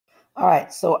All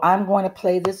right, so I'm going to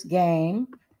play this game,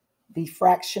 the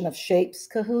Fraction of Shapes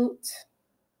Kahoot.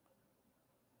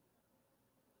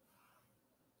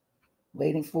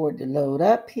 Waiting for it to load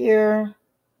up here.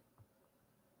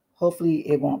 Hopefully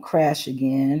it won't crash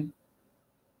again.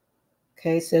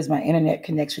 Okay, it says my internet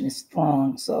connection is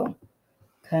strong, so,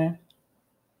 okay.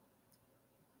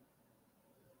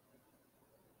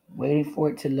 Waiting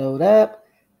for it to load up.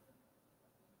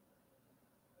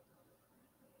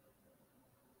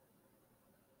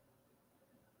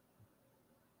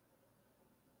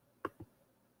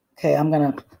 Okay, I'm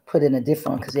going to put in a different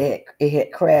one because it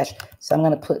had crashed. So I'm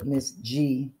going to put Miss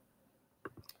G.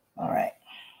 All right.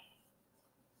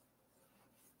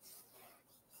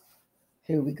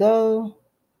 Here we go.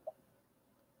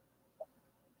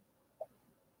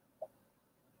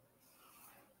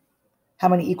 How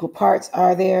many equal parts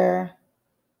are there?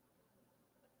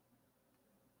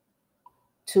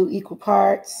 2 equal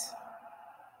parts.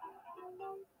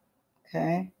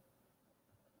 Okay.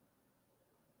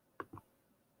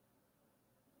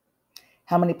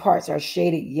 How many parts are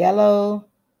shaded yellow?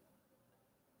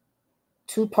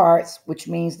 2 parts, which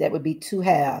means that would be 2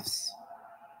 halves.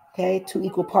 Okay, 2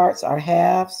 equal parts are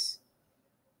halves.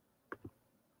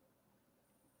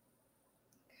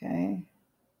 Okay.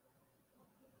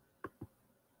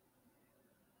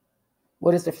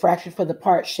 What is the fraction for the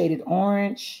part shaded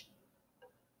orange?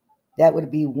 That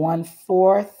would be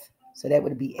 1/4. So that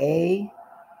would be A.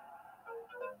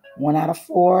 1 out of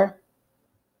 4.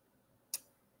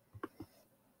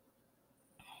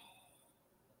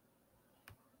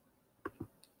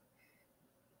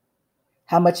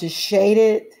 How much is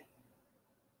shaded?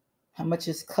 How much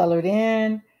is colored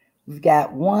in? We've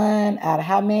got 1 out of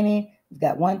how many? We've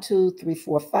got 1, 2, 3,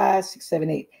 4, 5, 6, 7,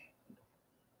 8.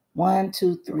 1,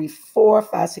 2, 3, 4,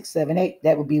 5, 6, 7, 8.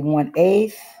 That would be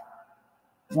 1/8.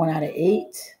 1 out of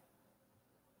 8.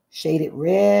 Shaded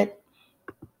red.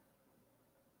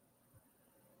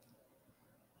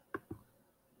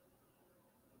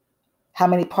 How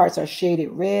many parts are shaded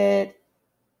red?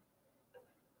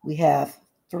 We have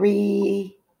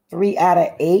 3 out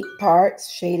of 8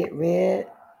 parts shaded red.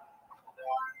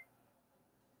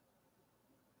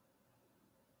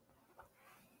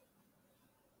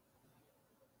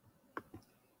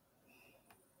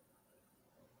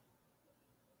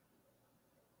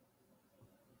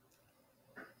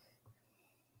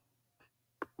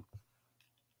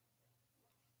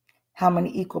 How many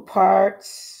equal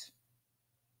parts?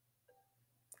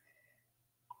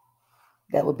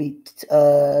 That would be,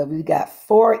 we got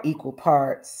 4 equal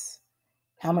parts.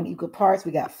 How many equal parts?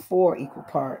 We got 4 equal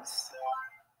parts.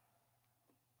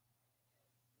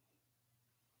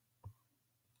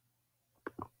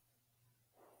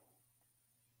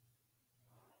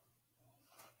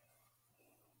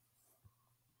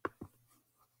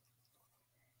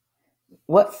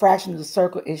 What fraction of the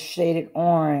circle is shaded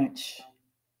orange?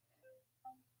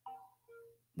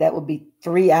 That would be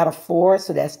 3 out of 4,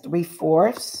 so that's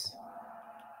 3/4.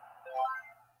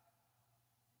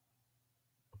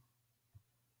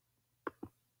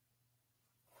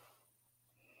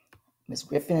 Ms.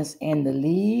 Griffin is in the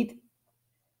lead.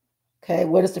 Okay,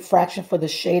 what is the fraction for the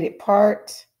shaded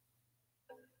part?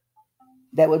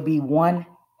 That would be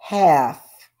 1/2.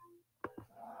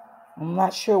 I'm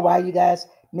not sure why you guys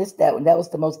missed that one. That was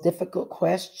the most difficult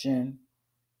question.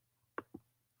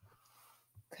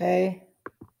 Okay.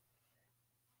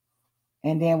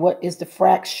 And then what is the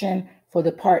fraction for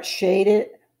the part shaded?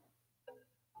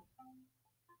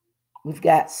 We've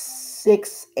got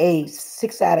 6/8,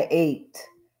 6 out of 8,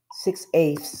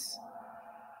 6/8.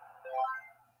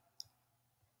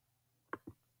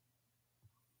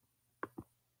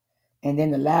 And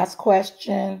then the last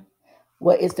question,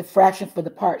 what is the fraction for the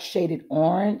part shaded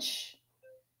orange?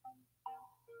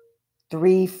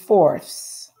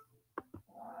 3/4.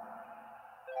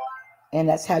 And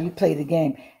that's how you play the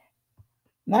game.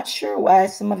 Not sure why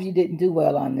some of you didn't do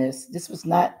well on this. This was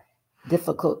not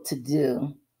difficult to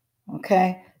do.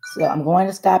 Okay, so I'm going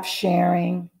to stop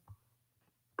sharing.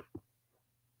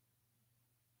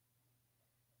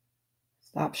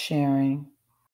 Stop sharing.